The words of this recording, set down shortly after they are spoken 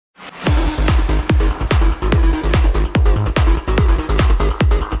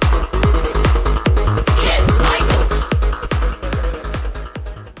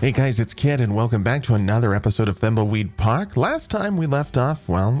Hey guys, it's Kid and welcome back to another episode of Thimbleweed Park. Last time we left off,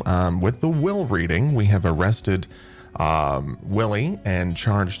 with the will reading. We have arrested Willie and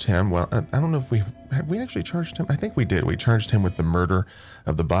charged him. Well, I don't know if we actually charged him. I think we did. We charged him with the murder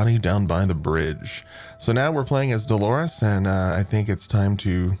of the body down by the bridge. So now we're playing as Dolores, and I think it's time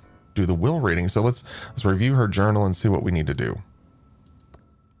to do the will reading. So let's review her journal and see what we need to do.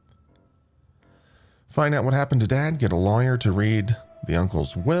 Find out what happened to Dad, get a lawyer to read the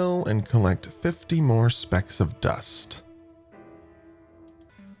uncle's will, and collect 50 more specks of dust.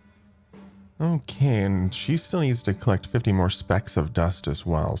 Okay, and she still needs to collect 50 more specks of dust as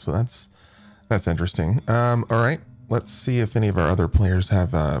well, so that's interesting. All right, let's see if any of our other players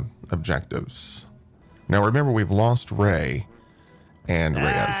have objectives. Now remember, we've lost Ray and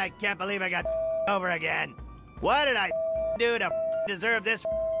Reyes. I can't believe I got over again. What did I do to deserve this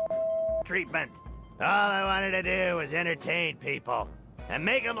treatment? All I wanted to do was entertain people and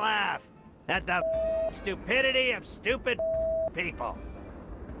make them laugh at the stupidity of stupid people.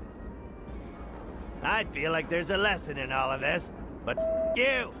 I feel like there's a lesson in all of this, but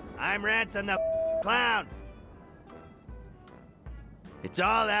you, I'm Ransom the Clown. It's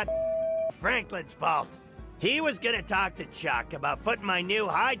all that Franklin's fault. He was gonna talk to Chuck about putting my new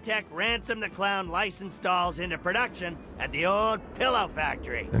high-tech Ransom the Clown license dolls into production at the old pillow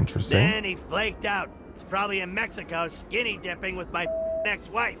factory. Interesting. Then he flaked out. He's probably in Mexico skinny dipping with my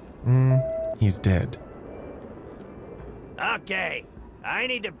ex-wife. He's dead. Okay, I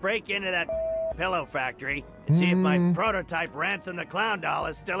need to break into that pillow factory and see if my prototype Ransom the Clown doll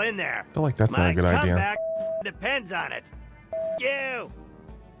is still in there. I feel like that's not a good idea. My comeback depends on it. You!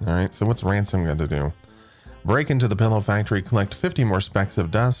 Alright, so what's Ransom got to do? Break into the pillow factory, collect 50 more specks of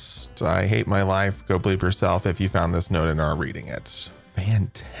dust. I hate my life. Go bleep yourself if you found this note and are reading it.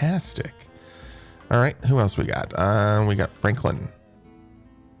 Fantastic. Alright, who else we got? We got Franklin.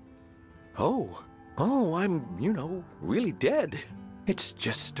 Oh, I'm, really dead. It's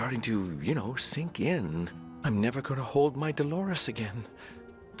just starting to, sink in. I'm never gonna hold my Dolores again.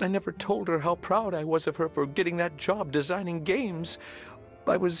 I never told her how proud I was of her for getting that job designing games.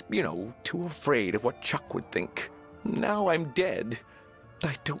 I was, too afraid of what Chuck would think. Now I'm dead.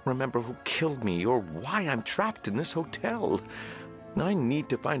 I don't remember who killed me or why I'm trapped in this hotel. I need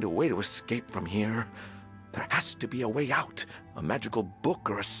to find a way to escape from here. There has to be a way out. A magical book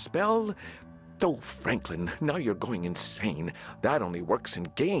or a spell. Oh, Franklin, now you're going insane. That only works in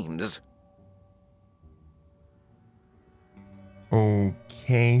games.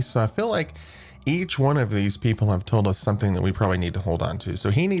 Okay, so I feel like each one of these people have told us something that we probably need to hold on to.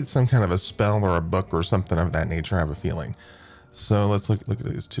 So he needs some kind of a spell or a book or something of that nature, I have a feeling. So let's look at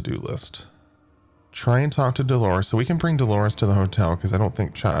his to-do list. Try and talk to Dolores. So we can bring Dolores to the hotel because I don't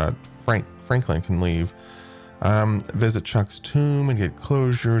think Franklin can leave. Visit Chuck's tomb and get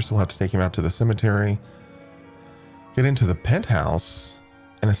closure, so we'll have to take him out to the cemetery. Get into the penthouse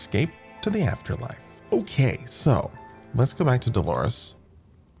and escape to the afterlife. Okay, so let's go back to Dolores.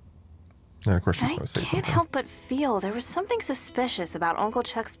 And of course she's going to say something. I can't help but feel there was something suspicious about Uncle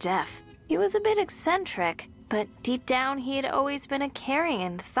Chuck's death. He was a bit eccentric, but deep down he had always been a caring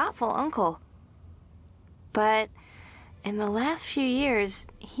and thoughtful uncle. But in the last few years,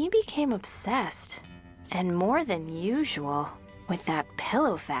 he became obsessed, and more than usual, with that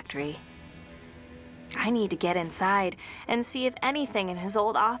pillow factory. I need to get inside and see if anything in his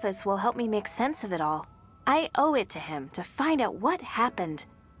old office will help me make sense of it all. I owe it to him to find out what happened.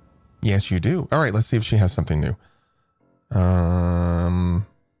 Yes, you do. All right, let's see if she has something new.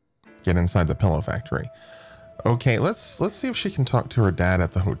 Get inside the pillow factory. Okay, let's see if she can talk to her dad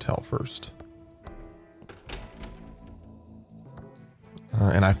at the hotel first.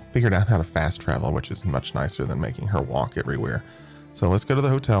 And I figured out how to fast travel, which is much nicer than making her walk everywhere. So let's go to the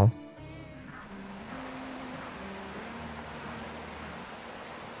hotel.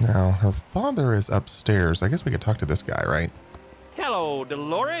 Now, her father is upstairs. I guess we could talk to this guy, right? Hello,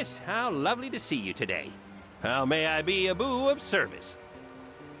 Dolores. How lovely to see you today. How may I be a boo of service?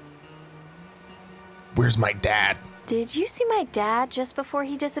 Where's my dad? Did you see my dad just before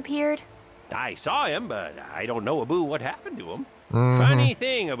he disappeared? I saw him, but I don't know, Abu, what happened to him. Funny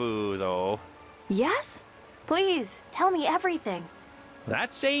thing, Abu, though. Yes? Please, tell me everything.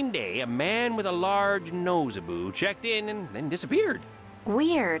 That same day, a man with a large nose, Abu, checked in and then disappeared.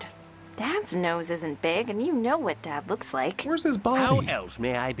 Weird. Dad's nose isn't big, and you know what Dad looks like. Where's his body? How else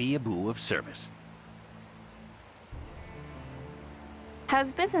may I be a boo of service?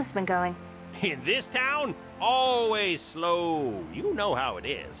 How's business been going? In this town, always slow. You know how it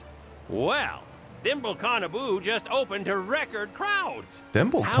is. Well, ThimbleCon Abu just opened to record crowds.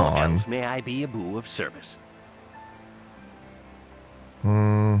 ThimbleCon? How else may I be a boo of service?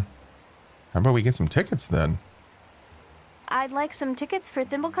 How about we get some tickets then? I'd like some tickets for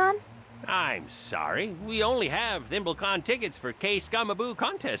ThimbleCon. I'm sorry. We only have ThimbleCon tickets for K-Scum-A-Boo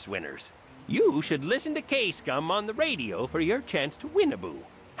contest winners. You should listen to K-Scum on the radio for your chance to win a boo.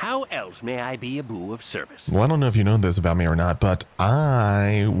 How else may I be a boo of service? Well, I don't know if you know this about me or not, but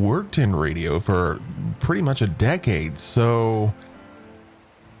I worked in radio for pretty much a decade, so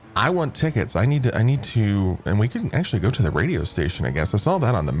I want tickets. I need to, and we could actually go to the radio station, I guess. I saw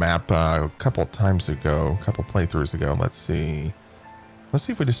that on the map a couple times ago, a couple playthroughs ago. Let's see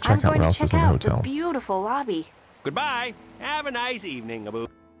if we just check out what else is in the hotel. The beautiful lobby. Goodbye. Have a nice evening, Abu.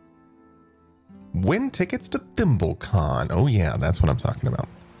 Win tickets to ThimbleCon. Oh yeah, that's what I'm talking about.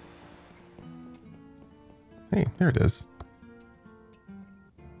 Hey, there it is.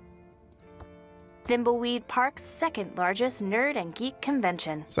 Thimbleweed Park's second largest nerd and geek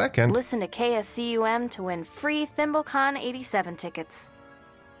convention. Second. Listen to KSCUM to win free ThimbleCon 87 tickets.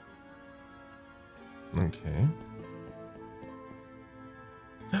 Okay.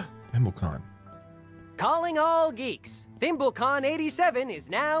 ThimbleCon. Calling all geeks. ThimbleCon 87 is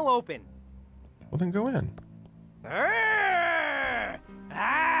now open. Well, then go in. Arrgh!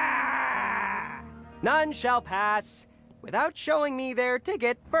 Ah! None shall pass without showing me their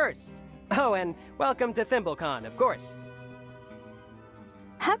ticket first. Oh, and welcome to ThimbleCon, of course.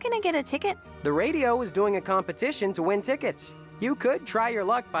 How can I get a ticket? The radio is doing a competition to win tickets. You could try your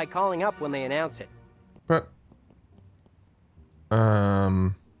luck by calling up when they announce it. But,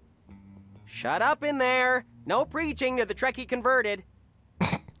 Shut up in there. No preaching to the Trekkie converted.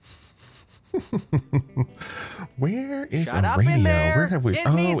 Where is Shut a up in radio? there. Where have we? Disney's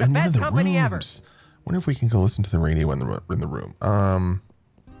Oh, the in one best of the company ever. rooms. Wonder if we can go listen to the radio in the room.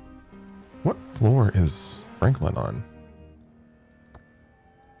 What floor is Franklin on?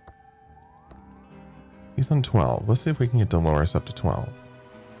 He's on 12. Let's see if we can get Dolores up to 12.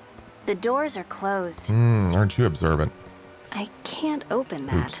 The doors are closed. Aren't you observant? I can't open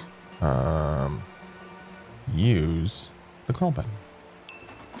that. Oops. Use the call button.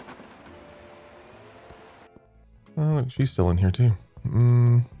 Oh, look, she's still in here too.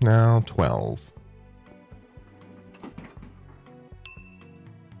 Now 12.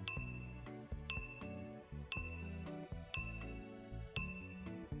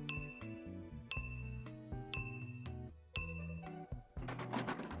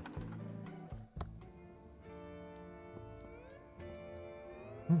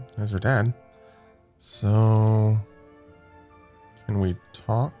 There's her dad. So, can we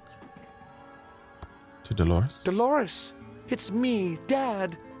talk to Dolores? Dolores, it's me,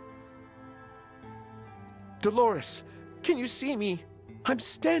 Dad. Dolores, can you see me? I'm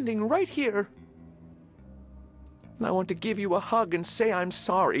standing right here. I want to give you a hug and say I'm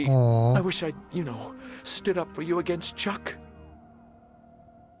sorry. Aww. I wish I'd, stood up for you against Chuck.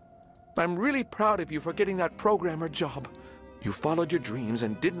 I'm really proud of you for getting that programmer job. You followed your dreams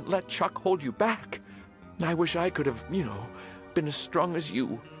and didn't let Chuck hold you back. I wish I could have, been as strong as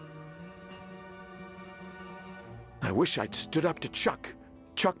you. I wish I'd stood up to Chuck.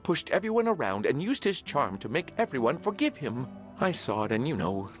 Chuck pushed everyone around and used his charm to make everyone forgive him. I saw it and,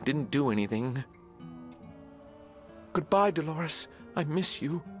 didn't do anything. Goodbye, Dolores. I miss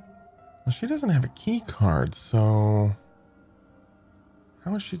you. Well, she doesn't have a key card, so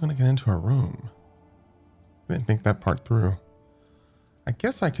how is she going to get into her room? I didn't think that part through. I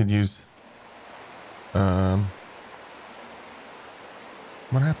guess I could use... What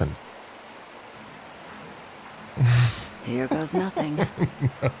happened? Here goes nothing. No.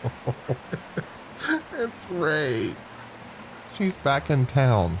 It's Ray. She's back in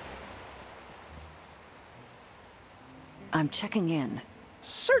town. I'm checking in.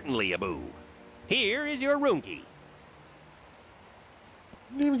 Certainly, Abu. Here is your room key.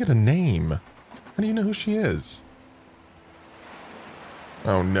 You didn't even get a name. How do you know who she is?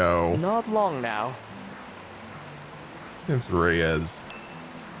 Oh no. Not long now. It's Reyes.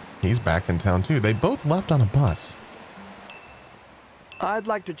 He's back in town too. They both left on a bus. I'd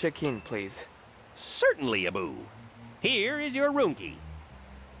like to check in, please. Certainly, Abu. Here is your room key.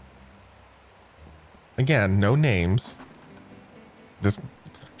 Again, no names. This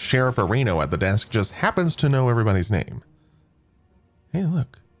Sheriff Areno at the desk just happens to know everybody's name. Hey,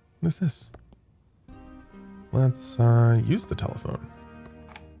 look. What is this? Let's use the telephone.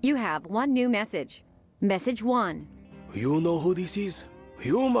 You have one new message. Message 1. You know who this is?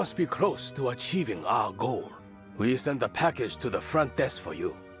 You must be close to achieving our goal. We sent a package to the front desk for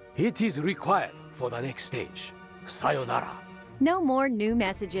you. It is required for the next stage. Sayonara. No more new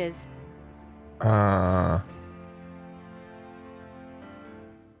messages.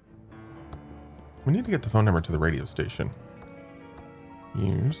 We need to get the phone number to the radio station.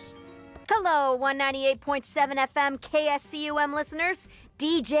 Use. Hello, 198.7 FM KSCUM listeners.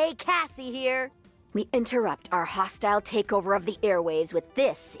 DJ Cassie here. We interrupt our hostile takeover of the airwaves with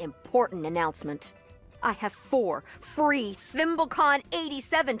this important announcement. I have 4 free ThimbleCon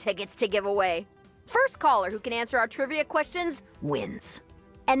 87 tickets to give away. First caller who can answer our trivia questions wins.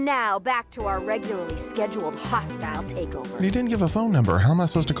 And now back to our regularly scheduled hostile takeover. You didn't give a phone number. How am I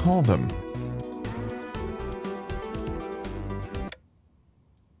supposed to call them?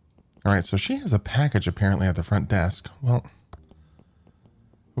 All right, so she has a package apparently at the front desk. Well, it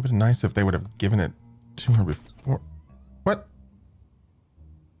would have been nice if they would have given it to her before. What?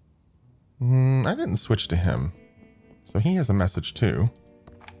 I didn't switch to him. So he has a message too.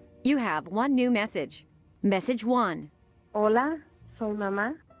 You have one new message. Message 1. Hola, soy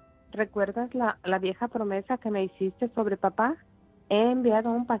mamá. ¿Recuerdas la vieja promesa que me hiciste sobre papá? He enviado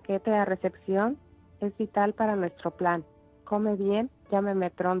un paquete a recepción. Es vital para nuestro plan. Come bien, llámeme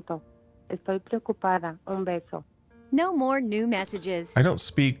pronto. Estoy preocupada. Un beso. No more new messages. I don't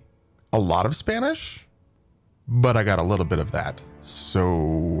speak a lot of Spanish, but I got a little bit of that.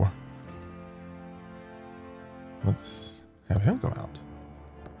 So let's have him go out.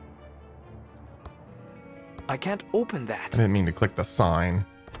 I can't open that. I didn't mean to click the sign.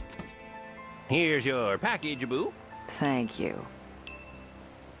 Here's your package, boo. Thank you.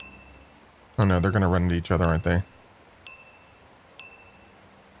 Oh no, they're gonna run into each other, aren't they?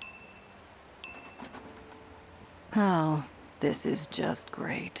 Oh, this is just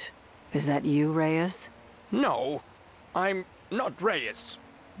great. Is that you, Reyes? No, I'm not Reyes.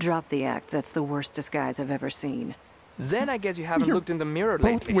 Drop the act. That's the worst disguise I've ever seen. Then I guess you haven't You're looked in the mirror both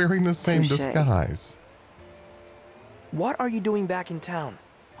lately. wearing the same Touché. disguise. What are you doing back in town?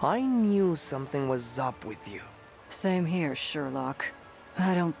 I knew something was up with you. Same here, Sherlock.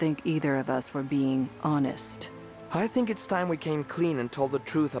 I don't think either of us were being honest. I think it's time we came clean and told the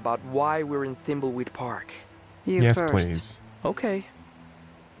truth about why we're in Thimbleweed Park. You Yes, first. please. Okay.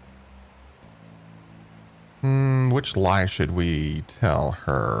 Which lie should we tell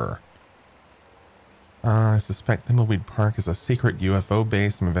her? I suspect Thimbleweed Park is a secret UFO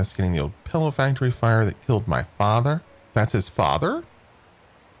base. I'm investigating the old pillow factory fire that killed my father. That's his father?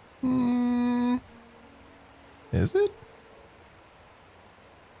 Is it?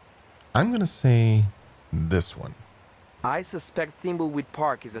 I'm gonna say this one. I suspect Thimbleweed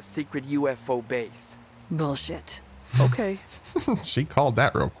Park is a secret UFO base. Bullshit. Okay. She called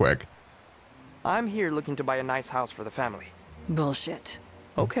that real quick. I'm here looking to buy a nice house for the family. Bullshit.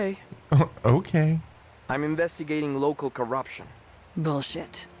 Okay. Okay. I'm investigating local corruption.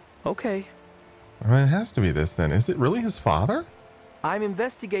 Bullshit. Okay. Well, it has to be this then. Is it really his father? I'm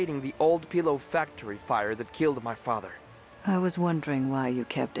investigating the old pillow factory fire that killed my father. I was wondering why you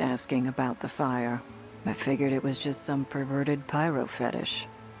kept asking about the fire. I figured it was just some perverted pyro fetish.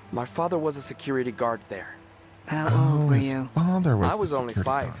 My father was a security guard there. How old were his you? father was I was the only security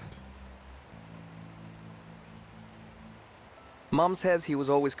 5. guard. Mom says he was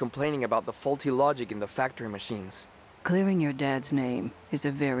always complaining about the faulty logic in the factory machines. Clearing your dad's name is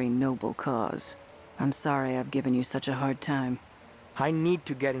a very noble cause. I'm sorry I've given you such a hard time. I need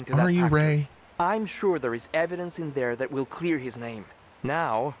to get into that Are you, factory. Ray? I'm sure there is evidence in there that will clear his name.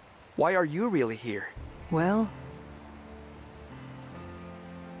 Now, why are you really here? Well,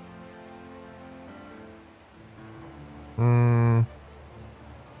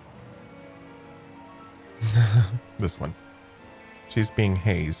 This one. She's being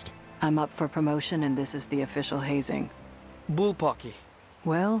hazed. I'm up for promotion and this is the official hazing. Bullpucky.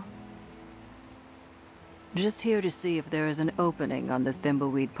 Well, just here to see if there is an opening on the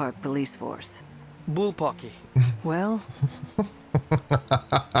Thimbleweed Park police force. Bullpucky. Well,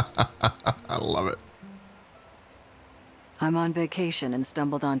 I love it. I'm on vacation and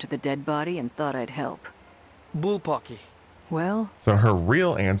stumbled onto the dead body and thought I'd help. Bullpucky. Well, So her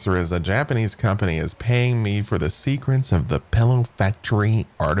real answer is a Japanese company is paying me for the secrets of the pillow factory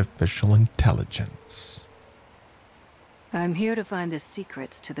artificial intelligence. I'm here to find the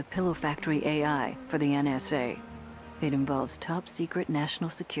secrets to the Pillow Factory AI for the NSA. It involves top secret national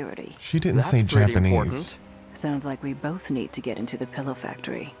security. She didn't That's say pretty Japanese. important. Sounds like we both need to get into the Pillow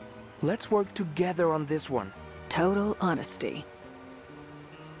Factory. Let's work together on this one. Total honesty.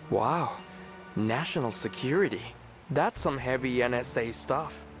 Wow. National security. That's some heavy NSA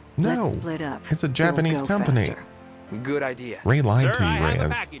stuff. No, Let's split up. it's a It'll Japanese go company. faster. Good idea. Ray lied Sir, to I you, have a Reyes.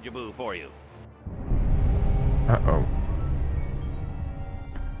 package-a-boo for you. Uh-oh.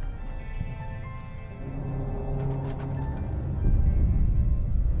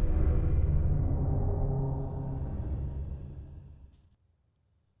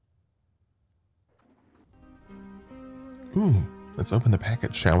 Ooh, Let's open the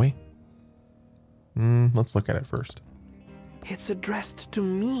package, shall we? Let's look at it first. It's addressed to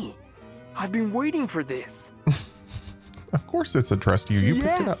me. I've been waiting for this. Of course it's addressed to you. You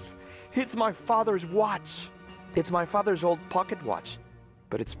picked it up. It's my father's watch. It's my father's old pocket watch,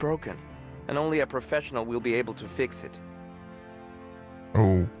 but it's broken, and only a professional will be able to fix it.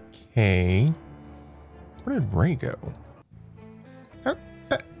 Okay. Where did Ray go?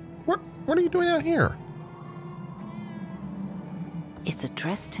 What are you doing out here? It's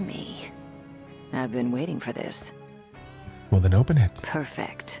addressed to me. I've been waiting for this. Well, then open it.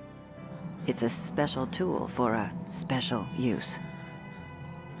 Perfect. It's a special tool for a special use.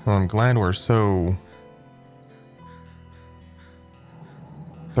 Well, I'm glad we're so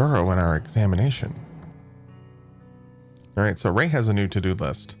thorough in our examination. All right, so Ray has a new to-do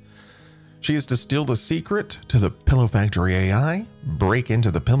list. She is to steal the secret to the Pillow Factory AI, break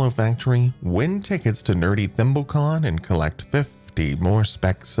into the Pillow Factory, win tickets to nerdy ThimbleCon, and collect 50 more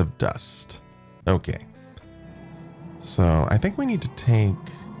specks of dust. Okay. So I think we need to take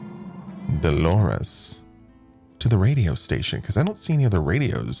Dolores to the radio station because I don't see any other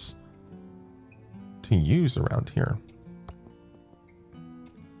radios to use around here.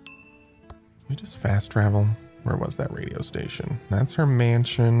 Can we just fast travel? Where was that radio station? That's her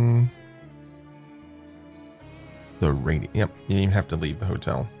mansion. The radio. Yep, you didn't even have to leave the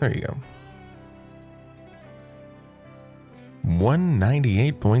hotel. There you go.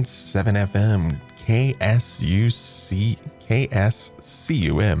 198.7 FM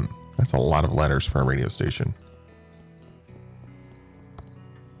KSCUM. That's a lot of letters for a radio station.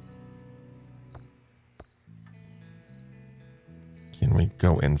 Can we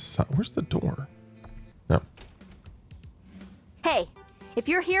go inside? Where's the door? No. Hey, if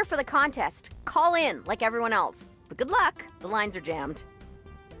you're here for the contest, call in like everyone else. But good luck, the lines are jammed.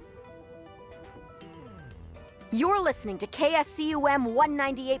 You're listening to KSCUM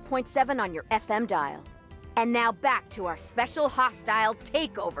 198.7 on your FM dial. And now back to our special hostile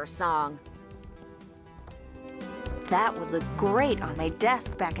takeover song. That would look great on my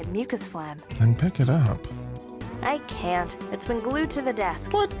desk back at Mucus Phlegm. Then pick it up. I can't. It's been glued to the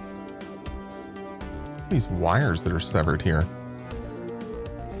desk. What? These wires that are severed here.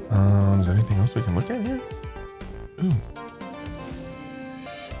 Is there anything else we can look at here? Ooh.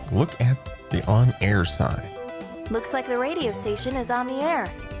 Look at the on-air side. Looks like the radio station is on the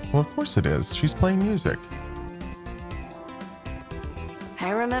air. Well, of course it is. She's playing music. I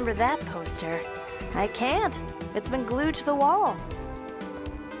remember that poster. I can't. It's been glued to the wall.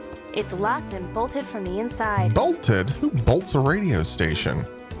 It's locked and bolted from the inside. Bolted? Who bolts a radio station?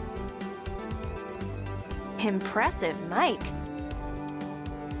 Impressive, Mike.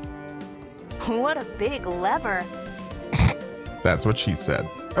 What a big lever. That's what she said.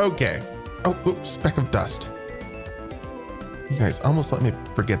 Okay. Oh, oops, speck of dust. You guys almost let me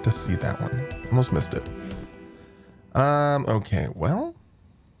forget to see that one. Almost missed it. Okay, well,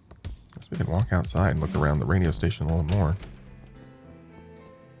 I guess we can walk outside and look around the radio station a little more.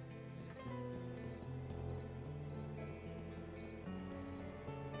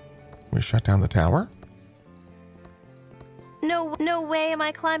 We shut down the tower? No way am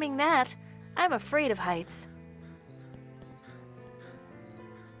I climbing that. I'm afraid of heights.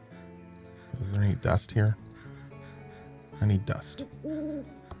 Is there any dust here? I need dust.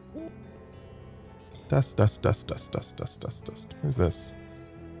 Dust, dust, dust, dust, dust, dust, dust, dust. What is this?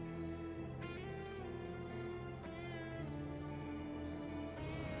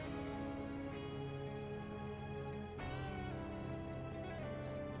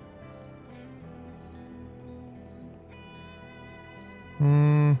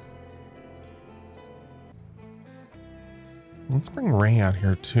 Let's bring Ray out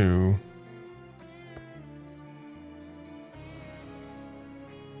here too.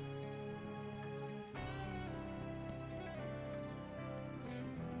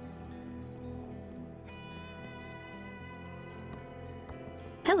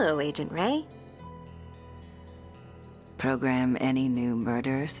 Hello, Agent Ray. Program any new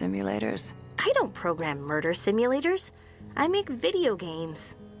murder simulators? I don't program murder simulators. I make video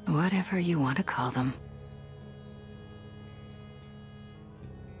games. Whatever you want to call them.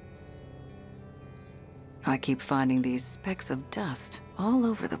 I keep finding these specks of dust all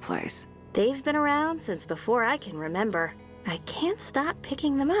over the place. They've been around since before I can remember. I can't stop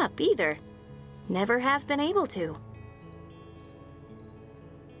picking them up either. Never have been able to.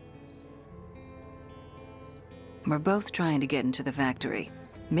 We're both trying to get into the factory.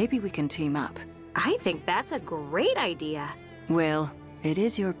 Maybe we can team up. I think that's a great idea. Well, it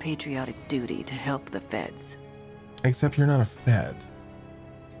is your patriotic duty to help the feds. Except you're not a fed.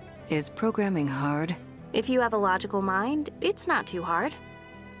 Is programming hard? If you have a logical mind, it's not too hard.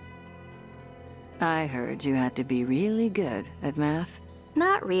 I heard you had to be really good at math.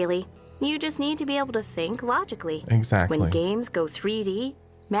 Not really. You just need to be able to think logically. Exactly. When games go 3D,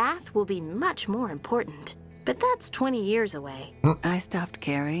 math will be much more important. But that's 20 years away. I stopped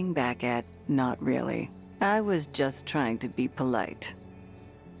caring back at not really. I was just trying to be polite.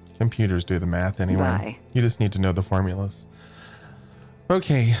 Computers do the math anyway. Bye. You just need to know the formulas.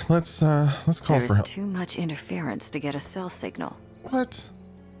 Okay, let's call for help. There's too much interference to get a cell signal. What?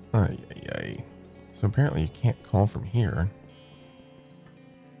 Ay, ay, ay. So apparently you can't call from here.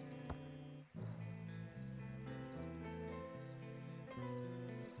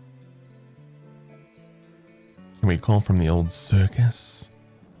 Can we call from the old circus?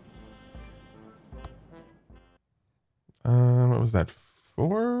 What was that?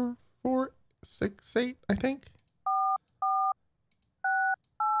 4, 4, 6, 8, I think?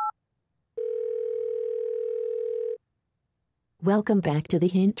 Welcome back to the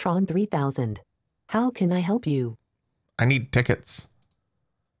Hintron 3000. How can I help you? I need tickets.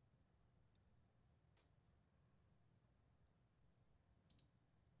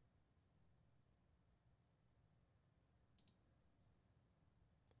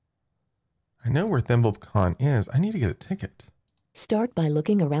 I know where ThimbleCon is. I need to get a ticket. Start by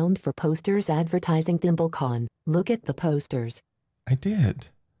looking around for posters advertising ThimbleCon. Look at the posters. I did.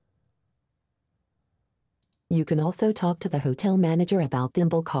 You can also talk to the hotel manager about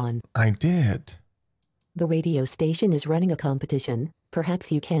ThimbleCon. I did. The radio station is running a competition. Perhaps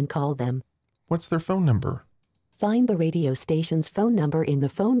you can call them. What's their phone number? Find the radio station's phone number in the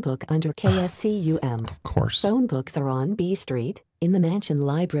phone book under KSCUM. Of course. Phone books are on B Street, in the mansion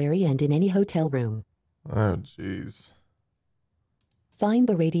library, and in any hotel room. Oh, jeez. Find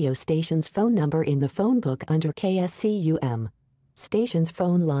the radio station's phone number in the phone book under KSCUM. Station's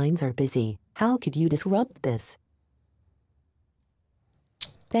phone lines are busy. How could you disrupt this?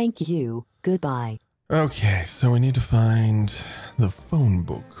 Thank you. Goodbye. Okay, so we need to find the phone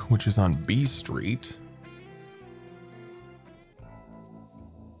book, which is on B Street.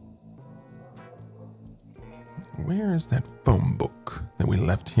 Where is that phone book that we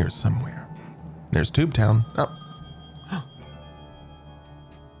left here somewhere? There's Tubetown. Oh.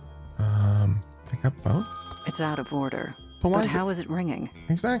 Pick up phone? It's out of order. But how is it ringing?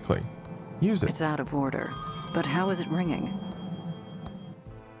 Exactly. Use it. It's out of order. But how is it ringing?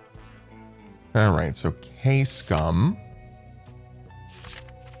 All right, so K-Scum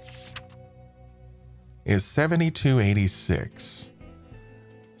is 7286.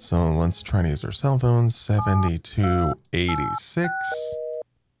 So let's try to use our cell phones. 7286.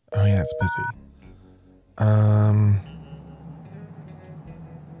 Oh yeah, it's busy.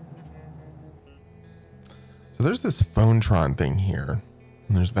 So there's this Phonetron thing here.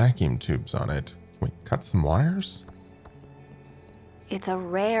 And there's vacuum tubes on it. Can we cut some wires? It's a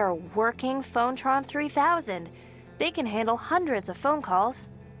rare working Phonetron 3000. They can handle hundreds of phone calls.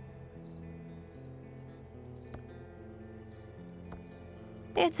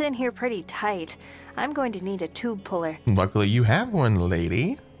 It's in here pretty tight. I'm going to need a tube puller. Luckily you have one,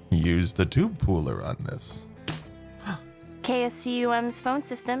 lady. Use the tube puller on this. KSCUM's phone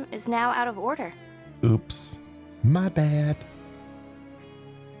system is now out of order. Oops. My bad.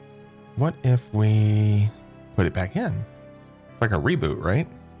 What if we put it back in? It's like a reboot, right?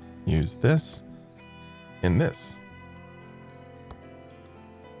 Use this and this.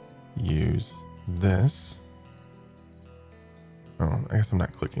 Use this. Oh, I guess I'm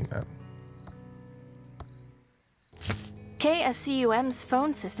not clicking that. KSCUM's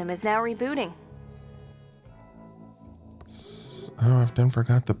phone system is now rebooting. Oh, I've done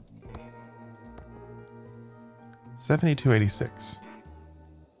forgot the 7286.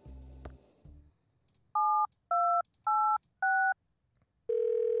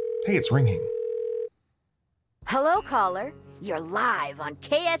 Hey, it's ringing. Hello, caller. You're live on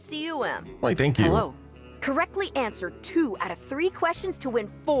KSCUM. Why, thank you. Hello. Correctly answer 2 out of 3 questions to win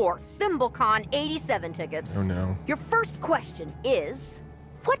 4 ThimbleCon 87 tickets. Oh, no. Your first question is,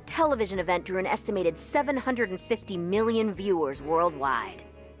 what television event drew an estimated 750 million viewers worldwide?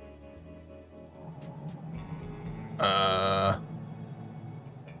 Aw,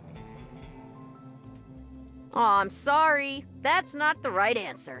 I'm sorry. That's not the right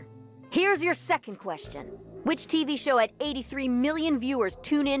answer. Here's your second question. Which TV show had 83 million viewers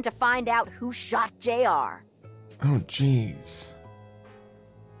tune in to find out who shot JR? Oh, jeez.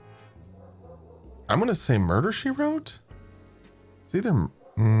 I'm gonna say Murder, She Wrote? It's either...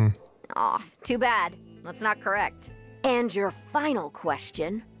 Aw, too bad. That's not correct. And your final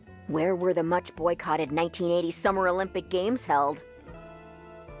question. Where were the much boycotted 1980 Summer Olympic Games held?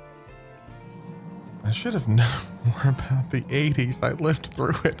 I I should have known more about the 80s. I lived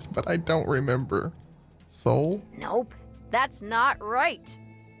through it, but I don't remember. Soul? Nope, that's not right.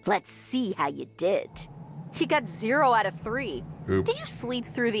 Let's see how you did. You got 0 out of 3. Oops. Did you sleep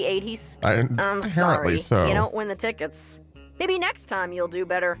through the 80s? I'm sorry. apparently so. You don't win the tickets. Maybe next time you'll do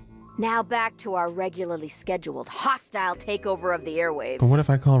better. Now back to our regularly scheduled hostile takeover of the airwaves. But what if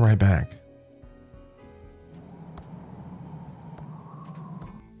I call right back?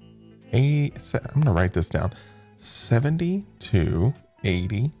 I'm gonna write this down.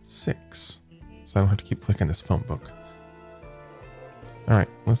 7286. So I don't have to keep clicking this phone book. All right,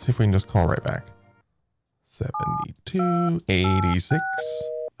 let's see if we can just call right back. 7286.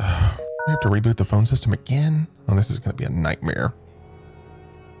 We have to reboot the phone system again. Oh, this is gonna be a nightmare.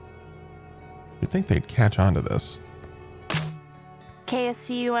 You'd think they'd catch on to this.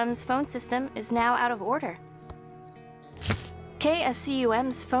 KSCUM's phone system is now out of order.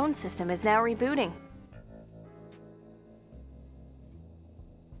 KSCUM's phone system is now rebooting.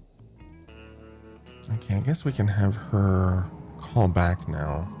 Okay, I guess we can have her call back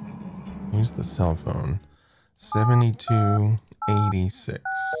now. Use the cell phone. 7286.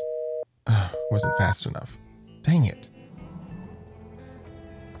 Wasn't fast enough. Dang it.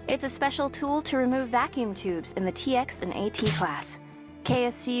 It's a special tool to remove vacuum tubes in the TX and AT class.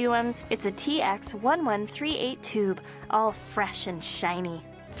 KSCUM's, it's a TX1138 tube, all fresh and shiny.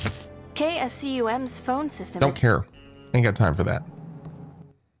 KSCUM's phone system Don't care. Ain't got time for that.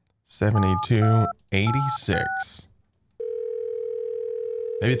 7286.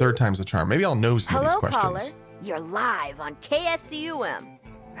 Maybe third time's the charm. Maybe I'll know some of these Hello, caller. questions. You're live on KSCUM.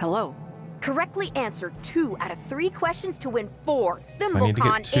 Hello. Correctly answer 2 out of 3 questions to win 4 I need to get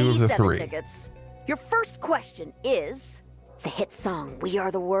ThimbleCon 2 of the 87 3. tickets. Your first question is: the hit song "We Are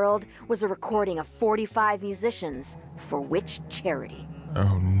the World" was a recording of 45 musicians for which charity?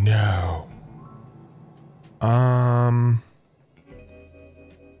 Oh no.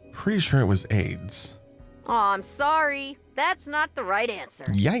 Pretty sure it was AIDS. Oh, I'm sorry. That's not the right answer.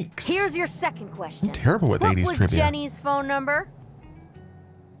 Yikes. Here's your second question. I'm terrible with what 80s was trivia. Jenny's phone number?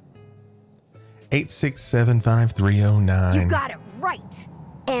 8675309. You got it right.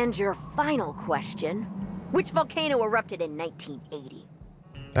 And your final question: which volcano erupted in 1980?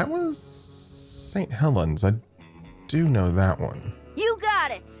 That was St. Helens. I do know that one. You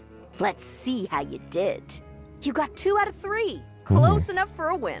got it. Let's see how you did. You got 2 out of 3. Close enough for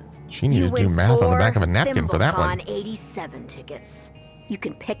a win. She needed to do math on the back of a napkin for that one. ThimbleCon 87 tickets. You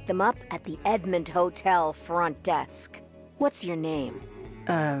can pick them up at the Edmond Hotel front desk. What's your name?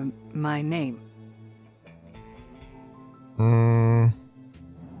 My name.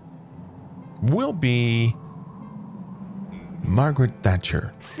 Will be Margaret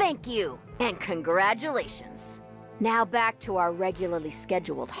Thatcher. Thank you, and congratulations. Now back to our regularly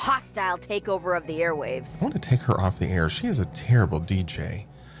scheduled hostile takeover of the airwaves. I want to take her off the air. She is a terrible DJ.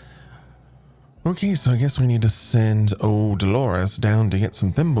 Okay, so I guess we need to send Dolores down to get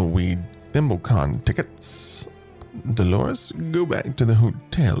some ThimbleCon tickets. Dolores, go back to the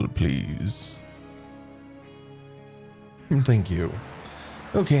hotel, please. Thank you.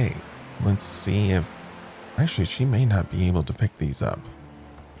 Okay, let's see if... Actually, she may not be able to pick these up.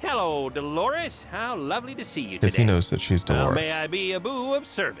 Hello, Dolores. How lovely to see you Because today. he knows that she's How Dolores. may I be a boo of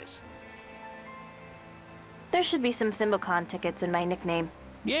service? There should be some ThimbleCon tickets in my nickname.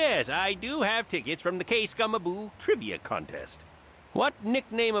 Yes, I do have tickets from the K-Scum-A-Boo trivia contest. What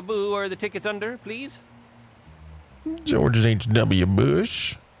nickname-a-boo are the tickets under, please? George H.W.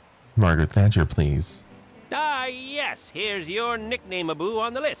 Bush. Margaret Thatcher, please. Ah, yes. Here's your nickname-a-boo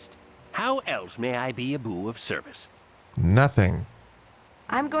on the list. How else may I be a boo of service? Nothing.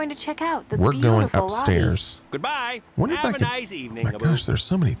 I'm going to check out the We're beautiful going upstairs. lobby. Goodbye. Wonder if Have I a could- nice evening, My a boo. gosh, there's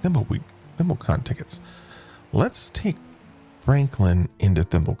so many ThimbleCon tickets. Let's take Franklin into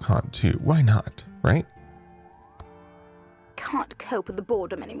ThimbleCon too. Why not, right? Can't cope with the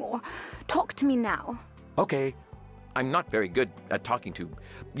boredom anymore. Talk to me now. Okay. I'm not very good at talking to,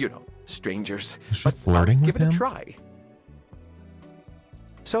 strangers. Is she But flirting I'll with give it him? a try.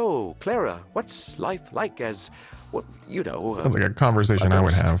 So, Clara, what's life like as, Sounds like a conversation a I would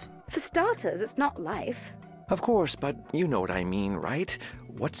ghost? have. For starters, it's not life. Of course, but you know what I mean, right?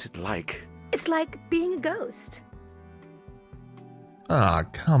 What's it like? It's like being a ghost. Ah,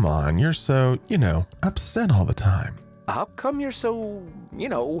 come on. You're so, upset all the time. How come you're so,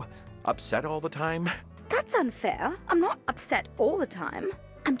 upset all the time? That's unfair. I'm not upset all the time.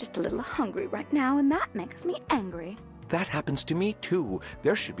 I'm just a little hungry right now, and that makes me angry. That happens to me too.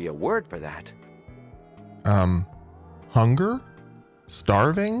 There should be a word for that. Hunger?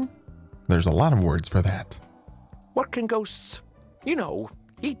 Starving? There's a lot of words for that. What can ghosts,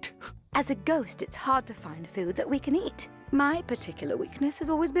 eat? As a ghost, it's hard to find food that we can eat. My particular weakness has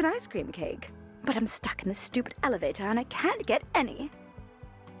always been ice cream cake. But I'm stuck in this stupid elevator and I can't get any.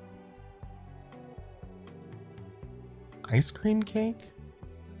 Ice cream cake?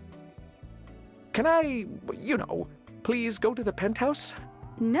 Can I, please go to the penthouse?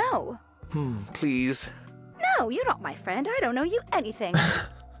 No. Please. No, you're not my friend. I don't know you anything.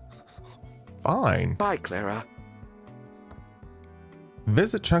 Fine. Bye, Clara.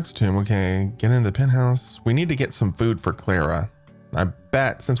 Visit Chuck's tomb. Okay, get into the penthouse. We need to get some food for Clara. I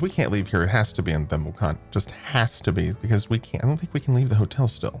bet, since we can't leave here, it has to be in ThimbleCon. Just has to be, because we can't. I don't think we can leave the hotel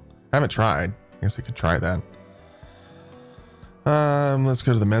still. I haven't tried. I guess we could try that. Let's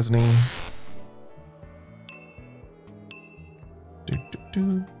go to the mezzanine.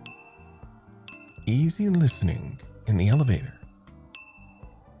 Easy listening in the elevator.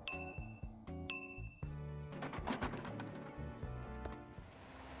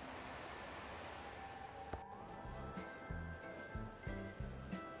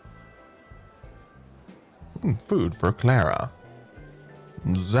 Food for Clara.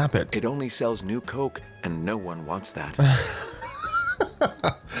 Zap it. It only sells new Coke, and no one wants that.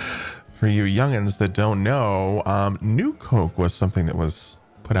 For you youngins that don't know, New Coke was something that was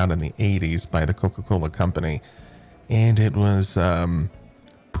put out in the 80s by the Coca-Cola company, and it was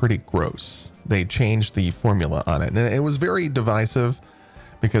pretty gross. They changed the formula on it, and it was very divisive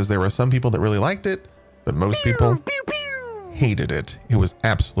because there were some people that really liked it, but most people hated it. It was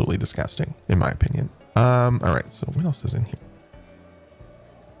absolutely disgusting, in my opinion. All right, so what else is in here?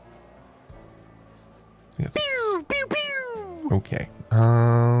 Okay.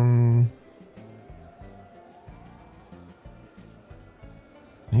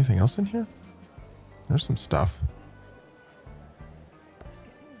 Anything else in here? There's some stuff.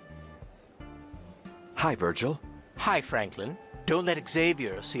 Hi, Virgil. Hi, Franklin. Don't let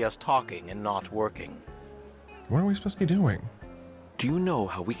Xavier see us talking and not working. What are we supposed to be doing? Do you know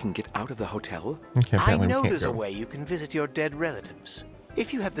how we can get out of the hotel? Okay, I know there's go. a way you can visit your dead relatives.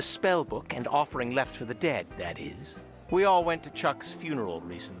 If you have the spell book and offering left for the dead, that is. We all went to Chuck's funeral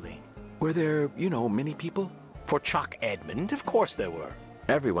recently. Were there, many people? For Chuck Edmund, of course there were.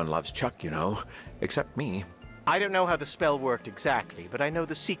 Everyone loves Chuck, except me. I don't know how the spell worked exactly, but I know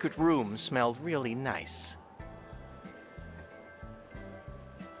the secret room smelled really nice.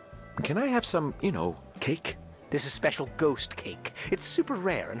 Can I have some, cake? This is special ghost cake. It's super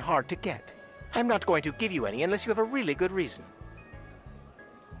rare and hard to get. I'm not going to give you any unless you have a really good reason.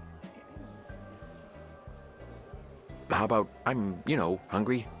 How about I'm,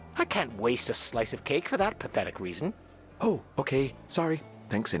 hungry? I can't waste a slice of cake for that pathetic reason. Oh, okay. Sorry.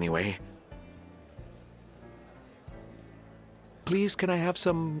 Thanks anyway. Please, can I have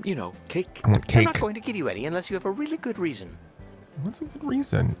some, cake? I want cake. I'm not going to give you any unless you have a really good reason. What's a good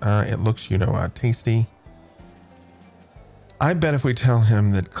reason? It looks, tasty. I bet if we tell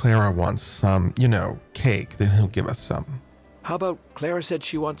him that Clara wants some, cake, then he'll give us some. How about Clara said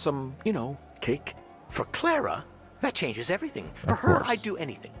she wants some, cake? For Clara? That changes everything. For her, I'd do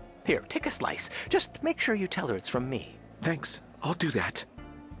anything. Here, take a slice. Just make sure you tell her it's from me. Thanks. I'll do that.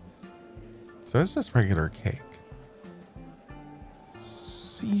 So it's just regular cake.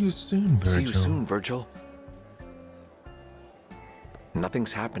 See you soon, Virgil. See you soon, Virgil.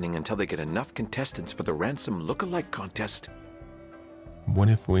 Nothing's happening until they get enough contestants for the ransom look-alike contest. What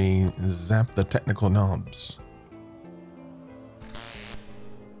if we zap the technical knobs?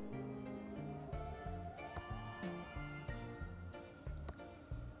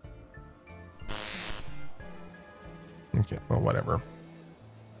 Okay, well, whatever.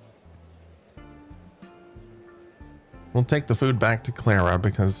 We'll take the food back to Clara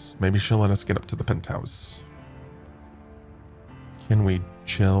because maybe she'll let us get up to the penthouse. Can we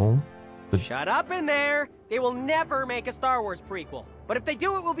chill? Shut up in there! They will never make a Star Wars prequel. But if they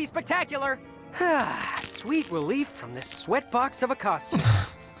do, it will be spectacular. Sweet relief from this sweatbox of a costume.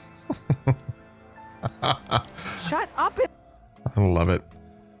 Shut up! I love it.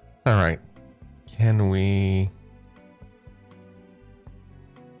 All right. Can we...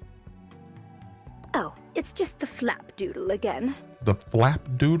 Oh, it's just the flap doodle again. The flap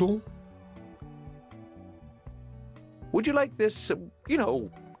doodle? Would you like this,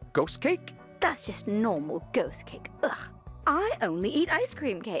 ghost cake? That's just normal ghost cake. Ugh. I only eat ice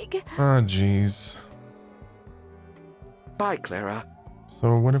cream cake. Oh, jeez. Bye, Clara.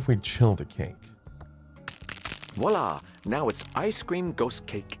 So what if we chill the cake? Voila! Now it's ice cream ghost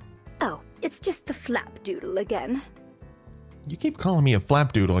cake. Oh, it's just the flap doodle again. You keep calling me a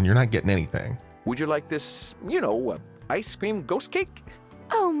flap doodle and you're not getting anything. Would you like this, ice cream ghost cake?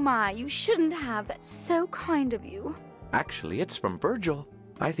 Oh my, you shouldn't have. That's so kind of you. Actually, it's from Virgil.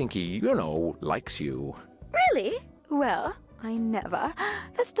 I think he, likes you. Really? Well, I never.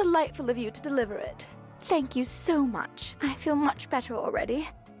 That's delightful of you to deliver it. Thank you so much. I feel much better already.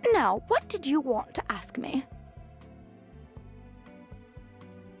 Now, what did you want to ask me?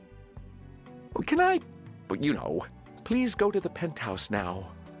 Can I, please go to the penthouse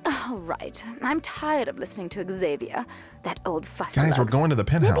now. All right. I'm tired of listening to Xavier, that old fussy Guys, we're going to the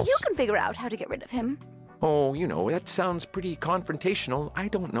penthouse. Maybe you can figure out how to get rid of him. Oh, that sounds pretty confrontational. I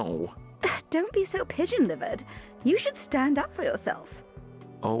don't know. Don't be so pigeon-livered. You should stand up for yourself.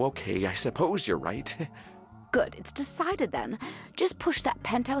 Oh, okay. I suppose you're right. Good. It's decided then. Just push that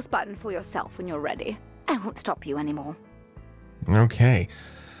penthouse button for yourself when you're ready. I won't stop you anymore. Okay.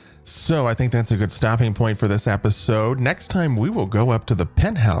 So I think that's a good stopping point for this episode. Next time we will go up to the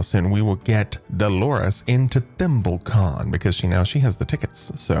penthouse and we will get Dolores into ThimbleCon because she has the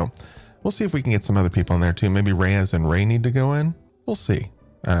tickets. So we'll see if we can get some other people in there too. Maybe Reyes and Ray need to go in. We'll see.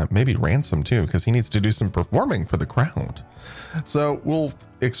 Maybe Ransom too, because he needs to do some performing for the crowd. So we'll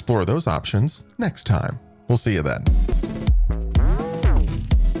explore those options next time. We'll see you then.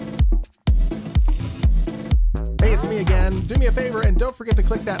 Hey, it's me again. Do me a favor and don't forget to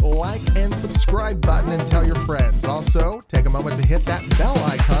click that like and subscribe button and tell your friends. Also, take a moment to hit that bell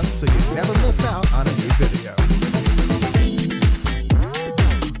icon so you never miss out on a new video.